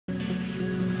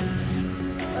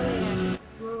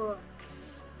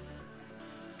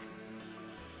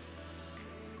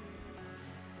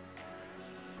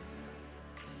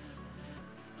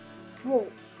Bro,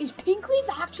 is PinkLeaf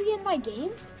actually in my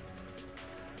game?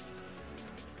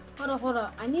 Hold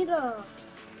up. I need a...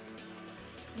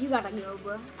 You gotta go,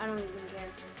 bro. I don't even care.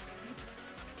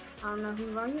 I don't know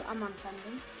who are you. I'm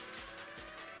unfriendly.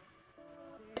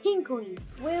 PinkLeaf.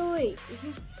 Wait. Is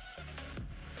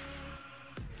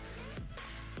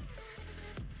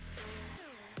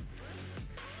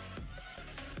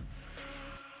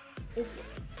this...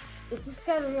 Is this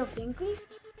guy the real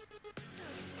PinkLeaf?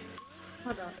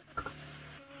 Hold up.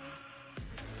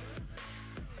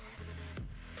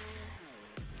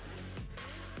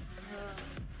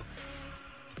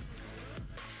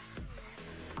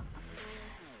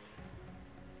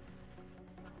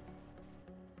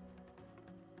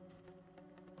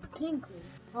 PinkLeaf.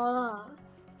 Hold on.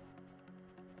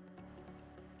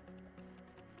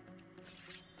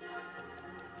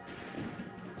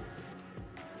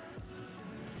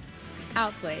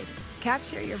 Outplayed.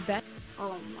 Capture your best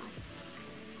Oh my.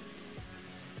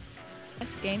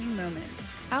 gaming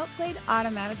moments. Outplayed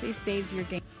automatically saves your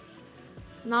game.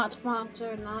 Not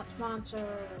sponsored.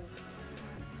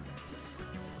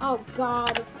 Oh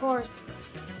god, of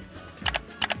course.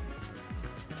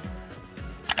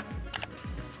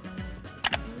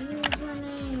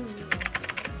 Username.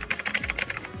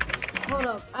 Hold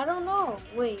up, I don't know.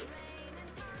 Wait.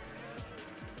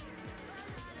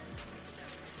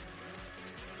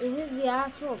 Is it the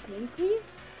actual PinkLeaf?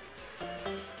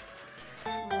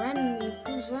 Renleaf,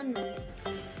 who's Renleaf?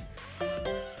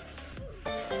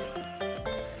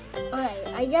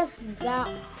 Okay, I guess that,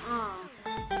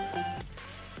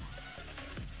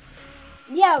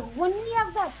 yeah, when we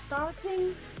have that star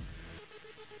thing,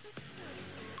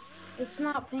 it's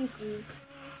not PinkLeaf.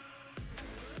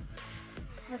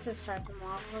 Let's just try some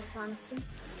waffles, honestly.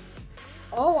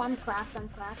 Oh, I'm cracked.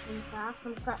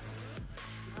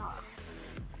 Oh.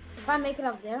 If I make it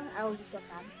up there, I will be so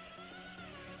bad.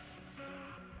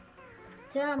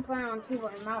 Today I'm playing on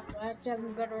keyboard and mouse, so I have to have a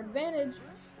better advantage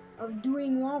of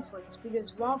doing wall flicks,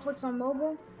 because wall flicks on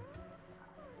mobile,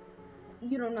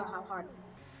 you don't know how hard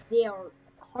they are.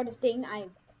 Hardest thing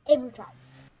I've ever tried.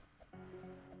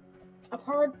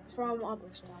 Apart from other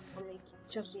stuff, like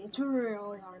trust me, it's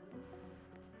really hard.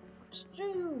 Let's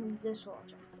do this wall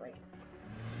jump, right?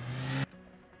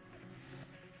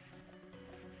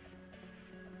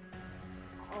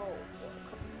 Oh boy.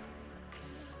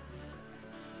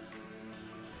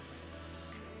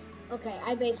 Okay,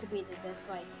 I basically did this,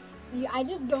 like, I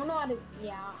just don't know how to,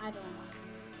 yeah, I don't know.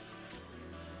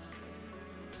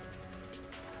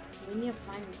 We need to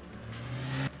find it.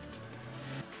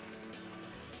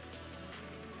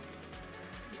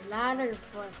 Ladder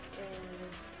flip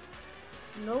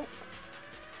is... Nope.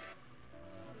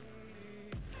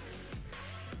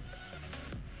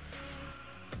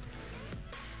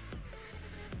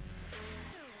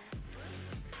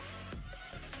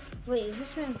 Wait, is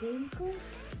this one PinkLeaf?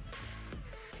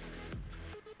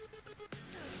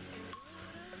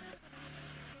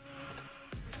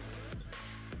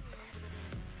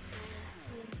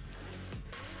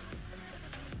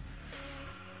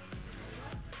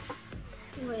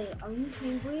 Wait, are you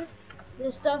PinkLeaf?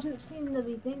 This doesn't seem to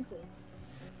be PinkLeaf.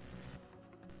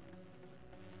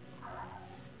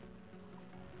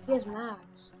 Here's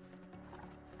Max.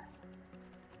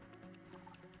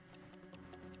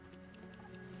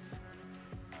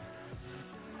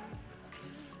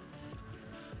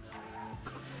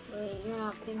 Wait, you're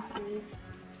not PinkLeaf.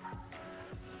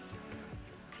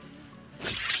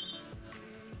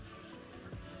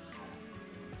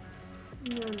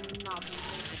 You're not PinkLeaf.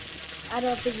 I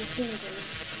don't think it's PinkLeaf.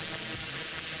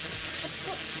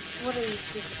 What are you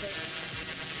doing?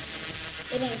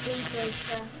 It ain't PinkLeaf,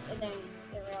 it ain't.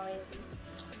 It really isn't.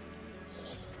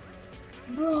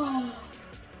 Bro,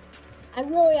 I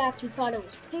really actually thought it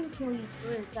was PinkLeaf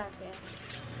for a second.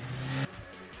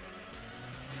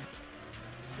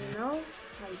 You know?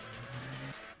 Like,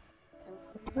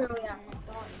 I really actually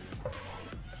thought it.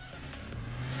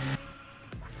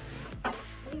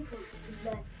 PinkLeaf is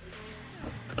that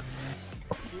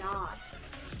not.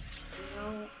 You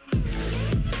know?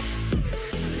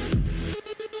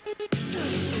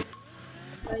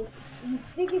 Like, you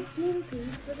think it's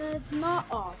PinkLeaf, but then it's not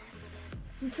off.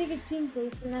 You think it's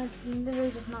PinkLeaf, and then it's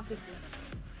literally just not PinkLeaf.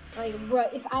 Like, bro,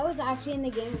 if I was actually in the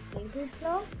game with PinkLeaf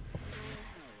though,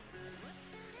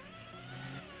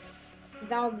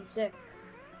 that would be sick.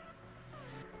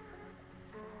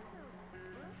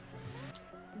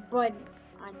 But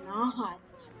I'm not.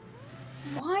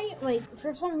 Why? Like,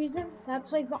 for some reason,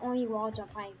 that's like the only wall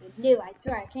jump I can do. I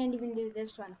swear, I can't even do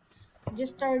this one. I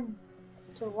just started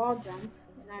to wall jump,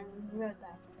 and I'm good at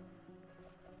that.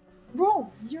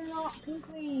 Bro, you're not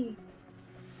PinkLeaf.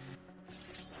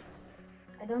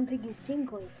 I don't think he's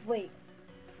PinkLeaf. Wait.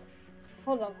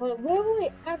 Hold on.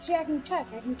 Wait. Actually, I can check.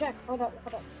 Hold up.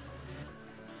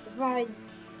 If I...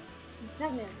 He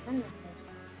sent me a friend request.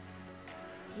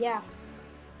 Yeah.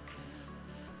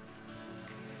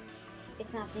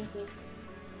 It's not PinkLeaf.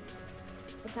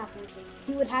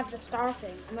 He would have the star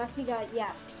thing. Unless he got...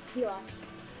 Yeah. He left.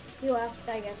 He left,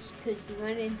 I guess, because he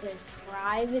went into his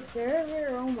private server.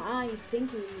 Oh my, he's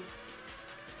PinkLeaf.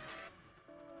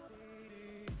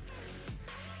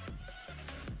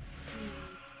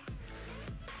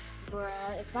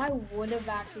 Bruh, if I would have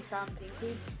actually found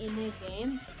PinkLeaf in the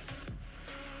game,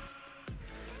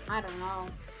 I don't know.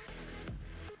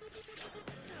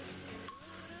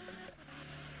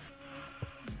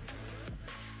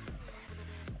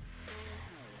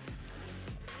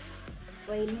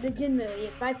 Wait, legitimately,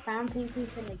 if I found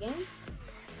PinkLeaf in the game,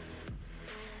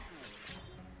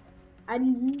 I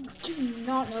do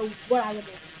not know what I would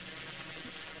do.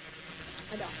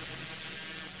 I don't.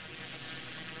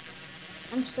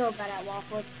 I'm so bad at wall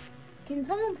flips. Can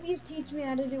someone please teach me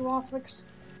how to do wall flips?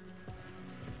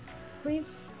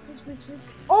 Please.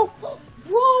 Oh,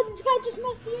 bro, this guy just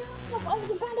messed me up. I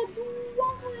was about to do a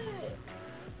wall flip.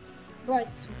 Bro, I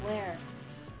swear.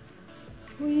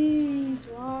 Please,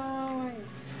 why?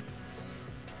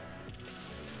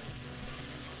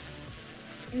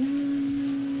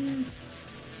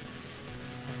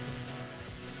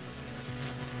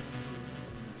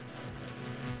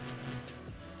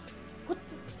 What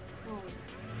the? Oh.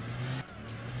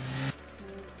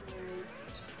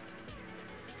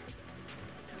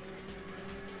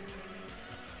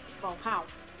 Bro, how?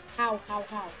 How?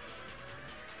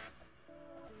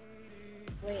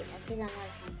 Wait, I think I might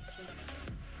find the trick.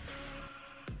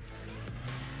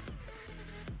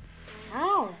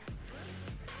 How?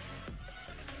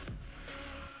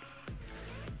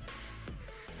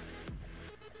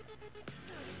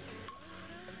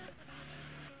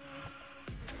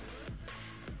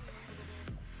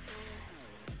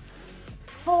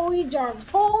 Holy Jarvis,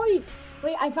 holy!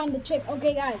 Wait, I found the trick.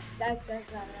 Okay, guys, I found the trick.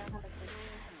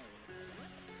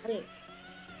 Wait.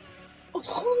 Oh,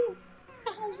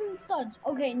 2,000 studs.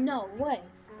 Okay, no way.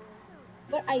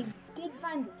 But I did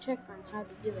find the trick on how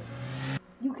to do it.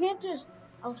 You can't just,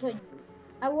 I'll show you.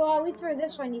 Well, at least for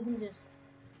this one, you can just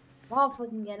wall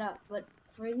flip and get up. But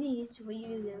for these, what you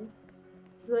do, you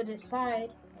go to the side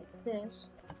like this,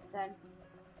 then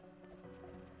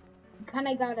you kind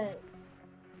of gotta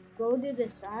go to the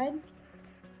side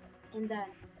and then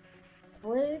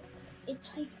flip.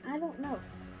 It's like, I don't know.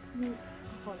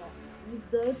 Hold on. You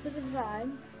go to the side,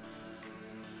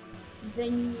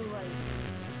 then you like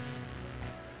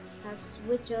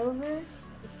switch over.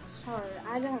 It's hard.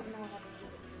 I don't know how to do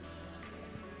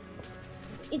it.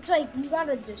 It's like you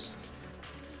gotta just.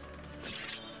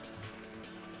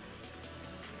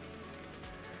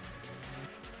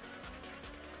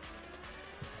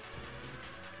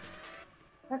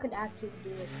 If I could actually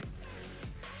do it.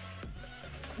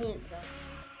 Can't though.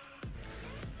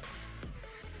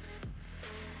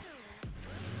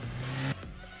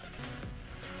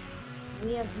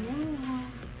 We have no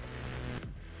one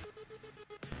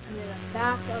near the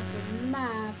back of the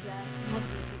map that might be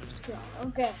just go.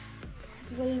 Okay,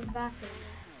 let's go to the back of it.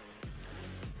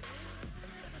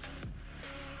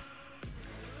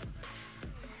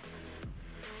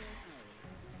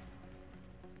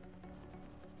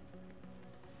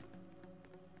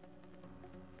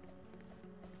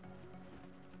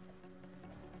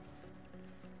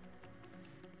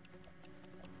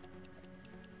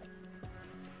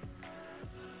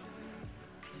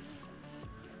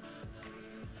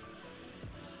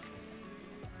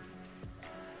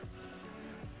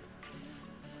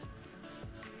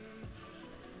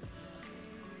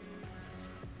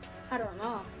 I don't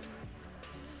know.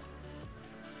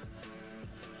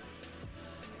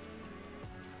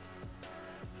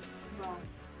 Bro,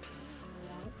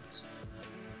 what?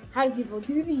 How do people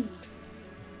do these?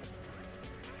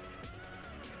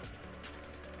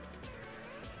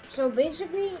 So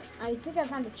basically, I think I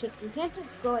found a trick. You can't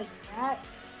just go like that.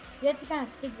 You have to kind of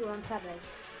stick to one side, like.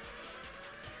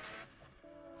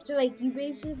 So like you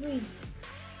basically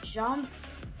jump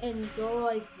and go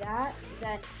like that,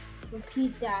 then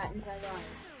repeat that until I got it.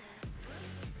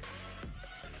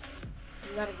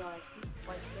 You gotta go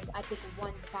like this. I pick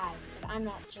one side, but I'm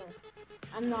not sure.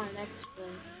 I'm not an expert.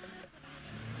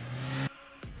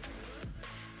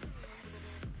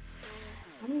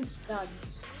 How many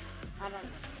studs? I don't know.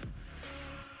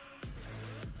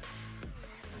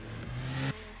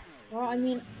 Well, I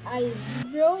mean, I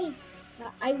really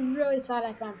thought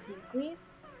I found PinkLeaf.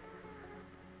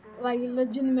 Like,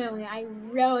 legitimately, I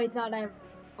really thought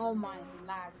oh my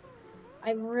lag.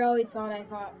 I really thought I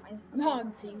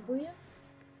found PinkLeaf.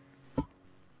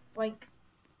 Like,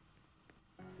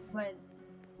 but it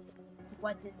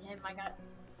wasn't him. That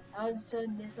was so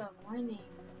disappointing.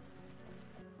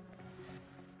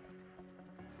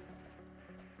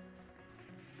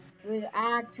 It was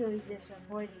actually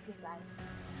disappointing because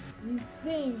you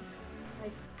think,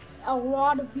 like, a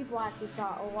lot of people actually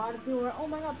thought, a lot of people were, oh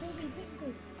my god, PinkLeaf,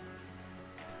 PinkLeaf.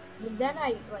 But then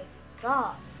I, like,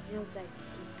 saw, and it was like,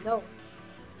 just no,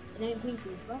 it ain't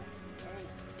PinkLeaf, but it ain't.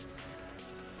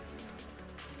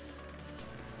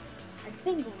 I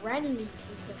think Renleaf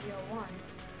is the real one.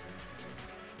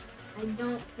 I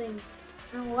don't think,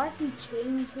 unless he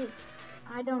changed it,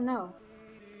 I don't know.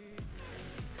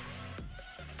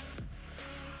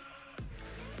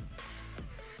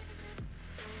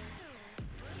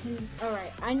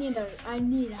 Alright, I need help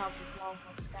with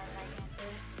waffles, guys. I can't do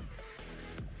it.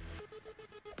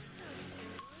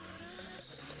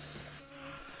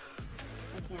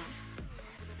 I can't.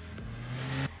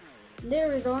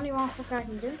 Literally, the only waffle I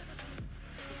can do is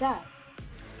that.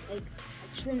 Like,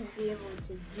 I shouldn't be able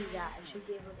to do that. I should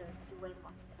be able to do way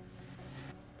more.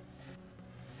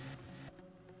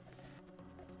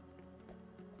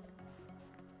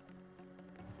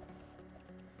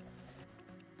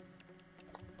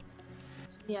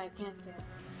 Yeah, I can't do it.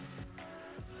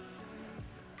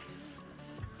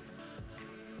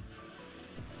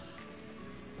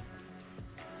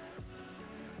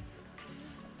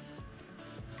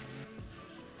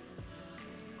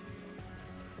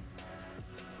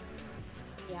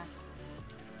 Yeah.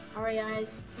 Alright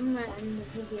guys, I'm gonna end the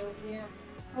video here.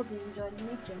 Hope you enjoyed.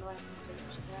 Make sure to like and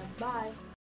subscribe. Bye.